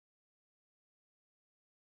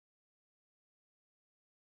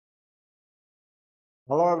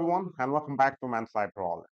Hello, everyone, and welcome back to Man's Life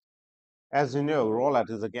Roulette. As you know, roulette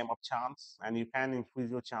is a game of chance, and you can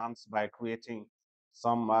increase your chance by creating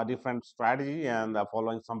some different strategy and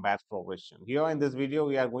following some bad progression. Here in this video,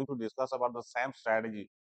 we are going to discuss about the same strategy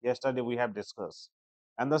yesterday we have discussed.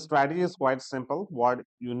 And the strategy is quite simple. What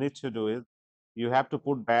you need to do is you have to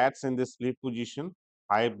put bats in the split position,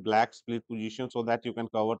 high black split position, so that you can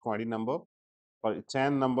cover 20 number or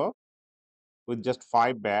 10 number with just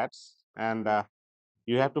 5 bats, and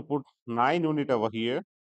you have to put 9 unit over here,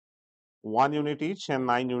 1 unit each and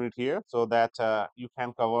 9 unit here, so that you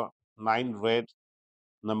can cover 9 red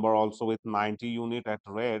number also with 90 unit at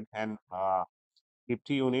red and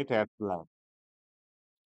 50 unit at black.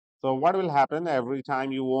 So what will happen every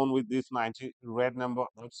time you won with this 90 red number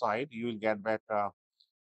outside, you will get back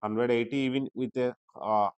 180 even with a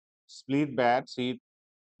split bat seat.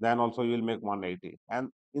 Then also you will make 180. And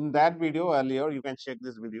in that video earlier, you can check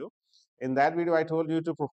this video. In that video, I told you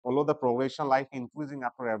to follow the progression like increasing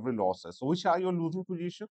after every losses. So which are your losing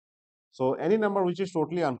position? So any number which is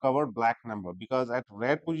totally uncovered black number, because at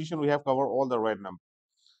red position we have covered all the red number.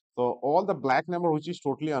 So all the black number which is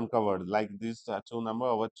totally uncovered, like this two number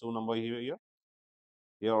over two number here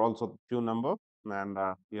also two number, and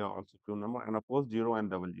here also two number, and of course 0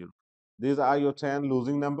 and 00. These are your 10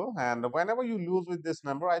 losing number, and whenever you lose with this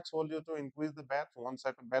number, I told you to increase the bets, one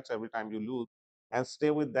set of bets every time you lose, and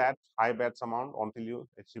stay with that high bets amount until you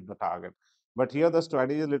achieve the target. But here the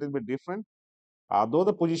strategy is a little bit different. Though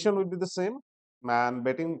the position will be the same, and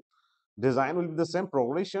betting design will be the same,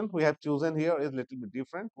 progression we have chosen here is a little bit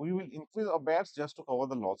different. We will increase our bets just to cover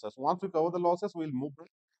the losses. Once we cover the losses, we'll move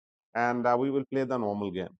back and we will play the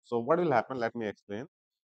normal game. So what will happen? Let me explain.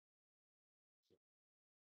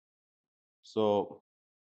 So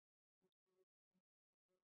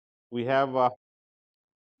we have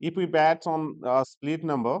if we bet on a split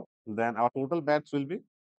number, then our total bets will be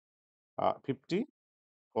 50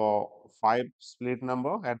 for 5 split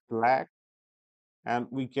number at black, and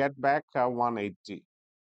we get back 180.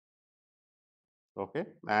 Okay,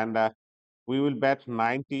 and we will bet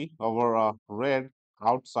 90 over red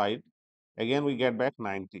outside. Again, we get back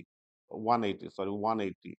 90, 180. Sorry,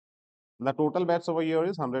 180. The total bets over here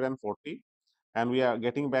is 140, and we are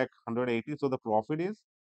getting back 180. So the profit is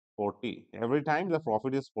 40. Every time the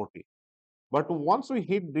profit is 40. But once we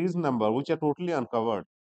hit these number, which are totally uncovered,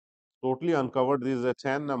 this is a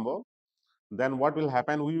 10 number, then what will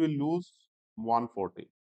happen? We will lose 140.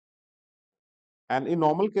 And in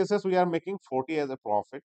normal cases, we are making 40 as a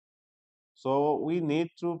profit. So we need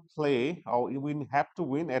to play, or we have to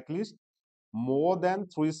win at least more than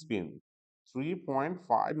 3 spin,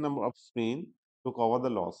 3.5 number of spin to cover the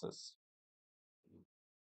losses.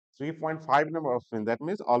 3.5 number of spin, that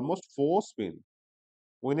means almost 4 spin.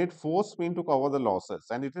 We need 4 spin to cover the losses,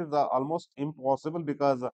 and it is almost impossible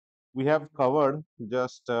because we have covered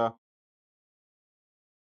just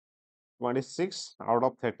 26 out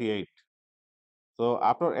of 38. So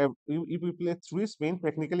after if we play 3 spin,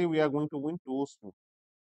 technically we are going to win 2 spin.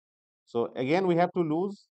 So again we have to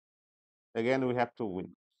lose, again we have to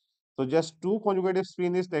win. So just 2 consecutive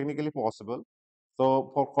spin is technically possible.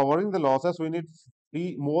 So for covering the losses, we need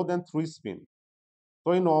more than 3 spin.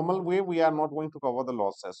 So in normal way, we are not going to cover the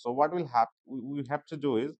losses. So what will happen? We have to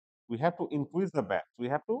do is we have to increase the bets. We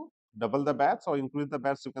have to double the bets or increase the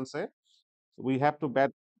bets. You can say, so we have to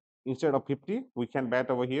bet instead of 50, we can bet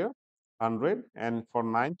over here 100, and for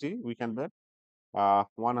 90, we can bet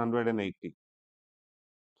 180.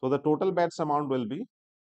 So the total bets amount will be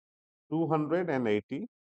 280,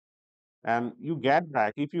 and you get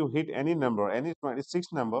back if you hit any number, any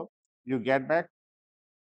 26 number, you get back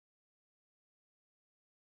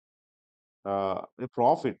a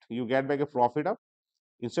profit. You get back a profit of,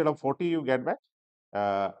 instead of 40, you get back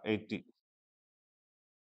 80.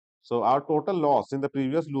 So our total loss in the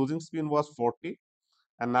previous losing spin was 40,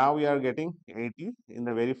 and now we are getting 80 in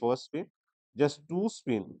the very first spin. Just 2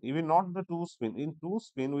 spin, even not the 2 spin. In 2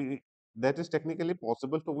 spin, we that is technically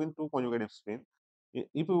possible to win 2 consecutive spin.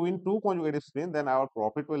 If we win 2 consecutive spin, then our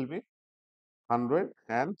profit will be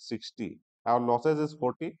 160. Our losses is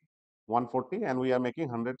 40, 140, and we are making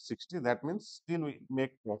 160. That means still we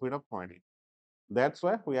make profit of 20. That's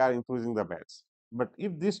why we are increasing the bets. But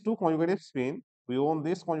if these 2 consecutive spin, we own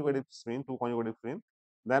this consecutive spin, 2 consecutive spin,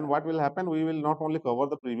 then what will happen? We will not only cover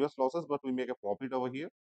the previous losses, but we make a profit over here,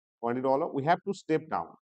 $20. We have to step down.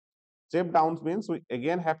 Step down means we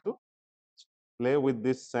again have to play with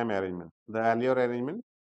this same arrangement, the earlier arrangement,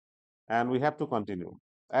 and we have to continue.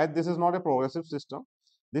 As this is not a progressive system,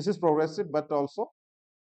 this is progressive, but also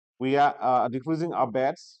we are decreasing our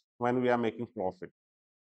bets when we are making profit.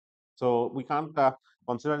 So we can't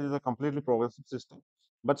consider it as a completely progressive system.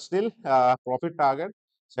 But still, profit target,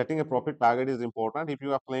 setting a profit target is important. If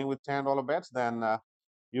you are playing with $10 bets, then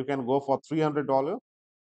you can go for $300.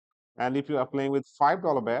 And if you are playing with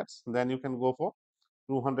 $5 bets, then you can go for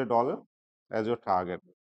 $200 as your target.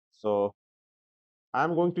 So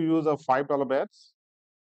I'm going to use a $5 bets.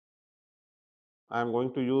 I'm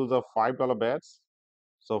going to use a $5 bets.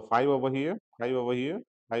 So five over here, five over here,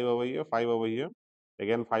 five over here, five over here,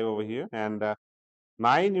 again five over here, and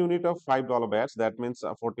 9 unit of $5 bets. That means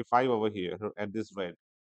 45 over here at this rate.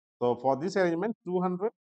 So for this arrangement,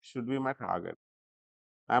 200 should be my target.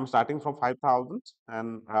 I'm starting from 5,000,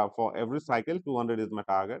 and for every cycle, 200 is my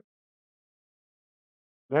target.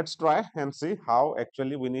 Let's try and see how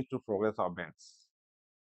actually we need to progress our bets.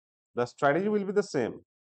 The strategy will be the same.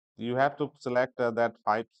 You have to select that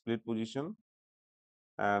 5 split position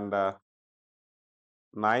and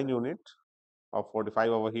 9 unit of 45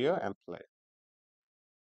 over here and play.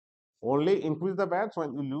 Only increase the bets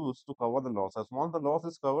when you lose to cover the losses. Once the loss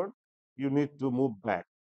is covered, you need to move back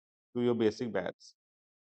to your basic bets.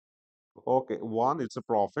 Okay, one, it's a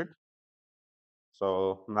profit.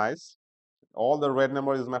 So nice. All the red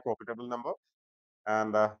number is my profitable number,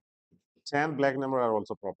 and 10 black number are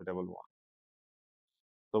also profitable one.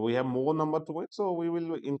 So we have more number to win. So we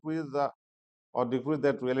will increase or decrease.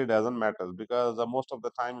 That really doesn't matter, because most of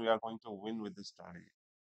the time we are going to win with this strategy.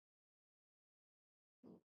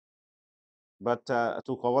 But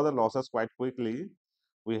to cover the losses quite quickly,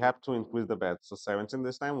 we have to increase the bets. So 17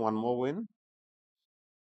 this time, one more win.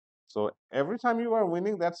 So every time you are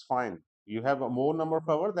winning, that's fine. You have a more number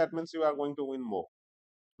covered, that means you are going to win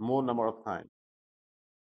more number of time.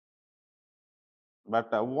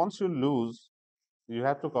 But once you lose, you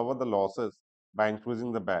have to cover the losses by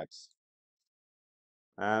increasing the bets.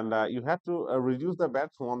 And you have to reduce the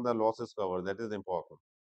bets when the loss is covered. That is important.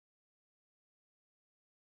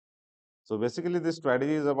 So basically, this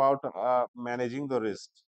strategy is about managing the risk.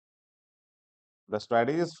 The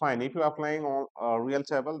strategy is fine. If you are playing on a real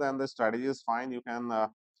table, then the strategy is fine. You can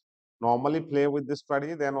normally play with this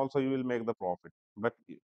strategy, then also you will make the profit. But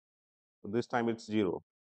this time it's zero.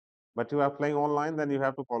 But you are playing online, then you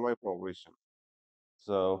have to follow a progression.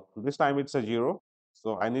 So this time it's a zero.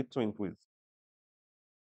 So I need to increase.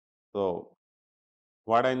 So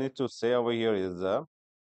what I need to say over here is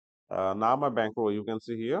now my bankroll, you can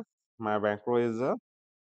see here, my bankroll is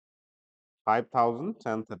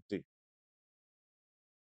 5,030.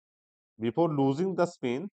 Before losing the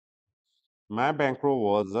spin, my bankroll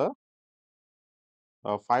was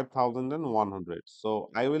 5,100. So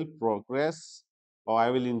I will progress, or I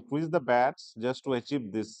will increase the bets just to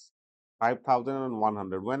achieve this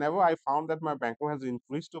 5,100. Whenever I found that my bankroll has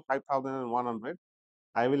increased to 5,100,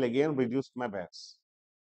 I will again reduce my bets.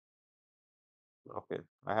 Okay,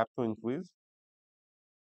 I have to increase.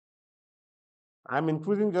 I'm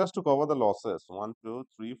increasing just to cover the losses. 1, 2,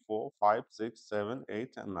 3, 4, 5, 6, 7,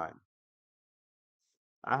 8, and 9.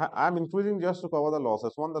 I'm increasing just to cover the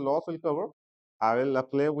losses. When the loss will cover, I will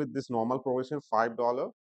play with this normal progression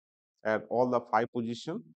 $5 at all the 5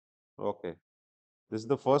 position. Okay, this is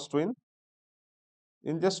the first win.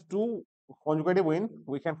 In just 2 consecutive win,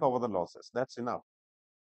 we can cover the losses. That's enough.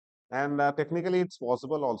 And technically, it's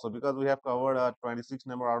possible also, because we have covered 26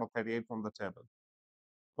 number out of 38 from the table.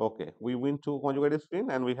 Okay, we win 2 consecutive spin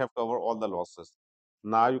and we have covered all the losses.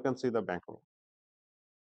 Now you can see the bankroll.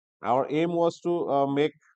 Our aim was to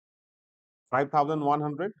make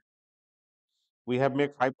 5,100. We have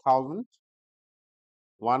made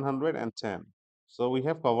 5,110. So we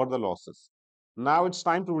have covered the losses. Now it's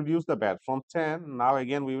time to reduce the bet from 10. Now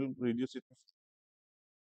again we will reduce it.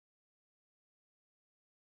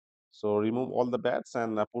 So remove all the bets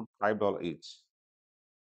and put $5 each.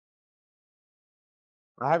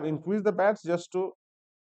 I have increased the bets just to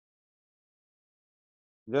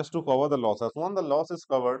cover the losses. When the loss is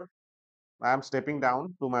covered, I am stepping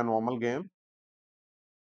down to my normal game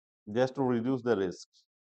just to reduce the risk.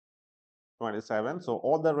 27. So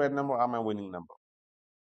all the red number are my winning number.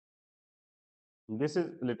 This is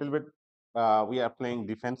a little bit, we are playing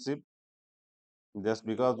defensive just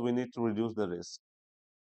because we need to reduce the risk.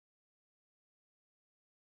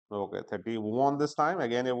 Okay, 30 won this time,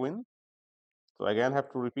 again a win. So again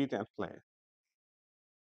have to repeat and play.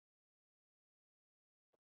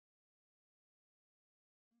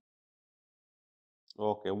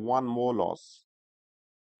 Okay, one more loss.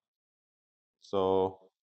 So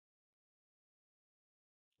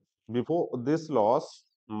before this loss,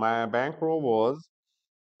 my bankroll was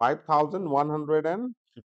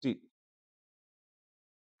 5,150.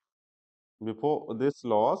 Before this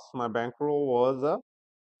loss, my bankroll was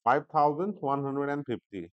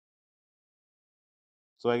 5,150.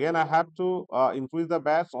 So again, I have to increase the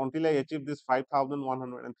bets until I achieve this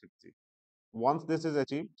 5,150. Once this is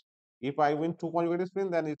achieved, if I win two consecutive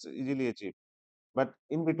spin, then it's easily achieved. But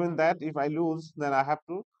in between that, if I lose, then I have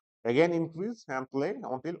to again increase and play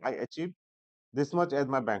until I achieve this much as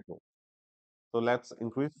my bankroll. So let's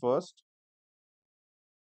increase first.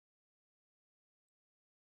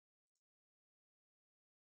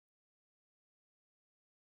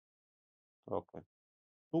 Okay.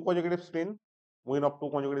 Two consecutive spin, win of two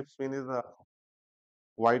consecutive spin is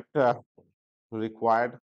quite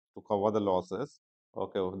required to cover the losses.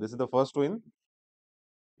 Okay, this is the first win.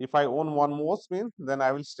 If I own one more spin, then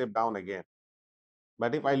I will step down again.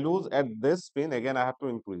 But if I lose at this spin, again I have to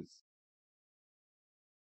increase.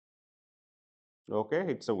 Okay,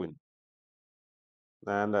 it's a win.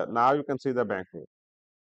 And now you can see the bankroll.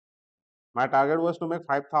 My target was to make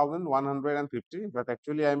 5,150, but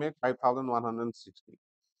actually I make 5,160.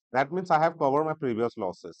 That means I have covered my previous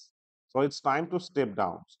losses. So it's time to step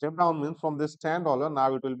down. Step down means from this $10,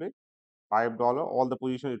 now it will be $5. All the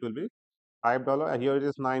position it will be $5. Here it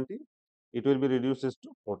is 90. It will be reduced to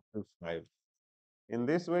 45. In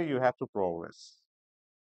this way, you have to progress.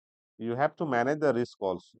 You have to manage the risk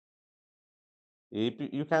also. If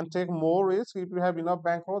you can take more risk if you have enough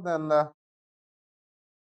bankroll, then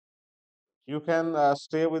you can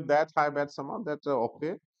stay with that high bets amount. That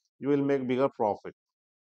okay, you will make bigger profit.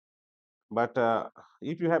 But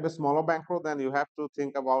if you have a smaller bankroll, then you have to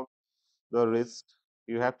think about the risk.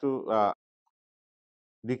 You have to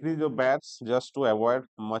decrease your bets just to avoid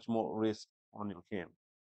much more risk on your game.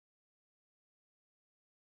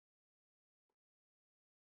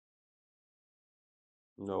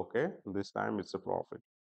 Okay, this time it's a profit.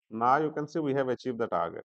 Now you can see we have achieved the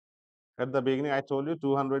target. At the beginning, I told you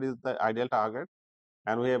 200 is the ideal target,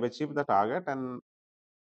 and we have achieved the target. And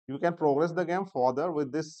you can progress the game further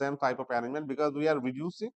with this same type of arrangement because we are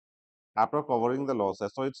reducing after covering the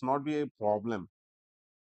losses. So it's not be a problem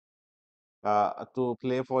to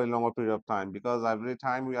play for a longer period of time because every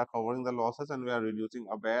time we are covering the losses and we are reducing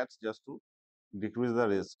our bets just to decrease the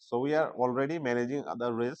risk. So we are already managing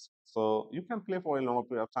the risk. So you can play for a longer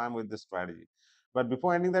period of time with this strategy. But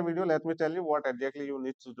before ending the video, let me tell you what exactly you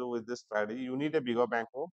need to do with this strategy. You need a bigger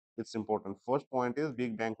bankroll. It's important. First point is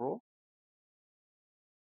big bankroll.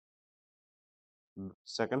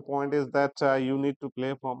 Second point is that you need to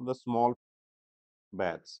play from the small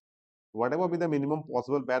bets. Whatever be the minimum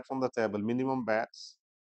possible bet from the table, minimum bets,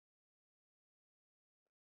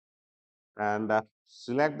 and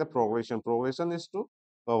select the progression. Progression is to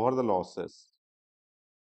cover the losses.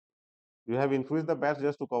 You have increased the bets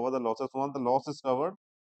just to cover the losses. Once the loss is covered,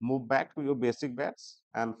 move back to your basic bets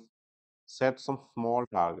and set some small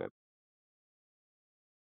target.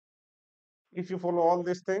 If you follow all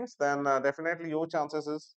these things, then definitely your chances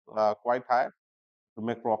is quite high to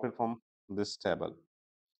make profit from this table.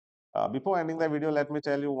 Before ending the video, let me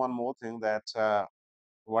tell you one more thing that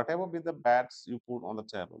whatever be the bets you put on the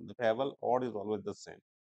table odd is always the same.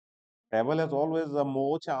 Table has always a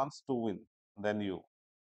more chance to win than you.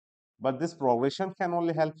 But this progression can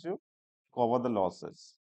only help you cover the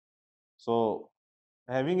losses. So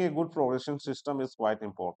having a good progression system is quite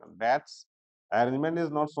important. Bats arrangement is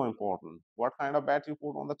not so important. What kind of bat you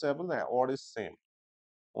put on the table, the odd is same.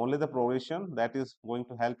 Only the progression that is going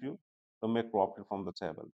to help you to make profit from the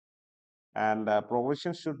table. And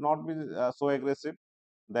progression should not be so aggressive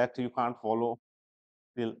that you can't follow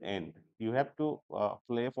till end. You have to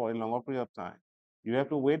play for a longer period of time. You have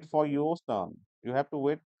to wait for your turn. You have to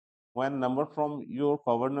wait when number from your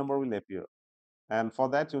covered number will appear. And for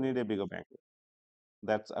that, you need a bigger bank.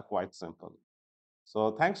 That's quite simple.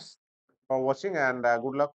 So thanks for watching and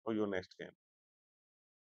good luck for your next game.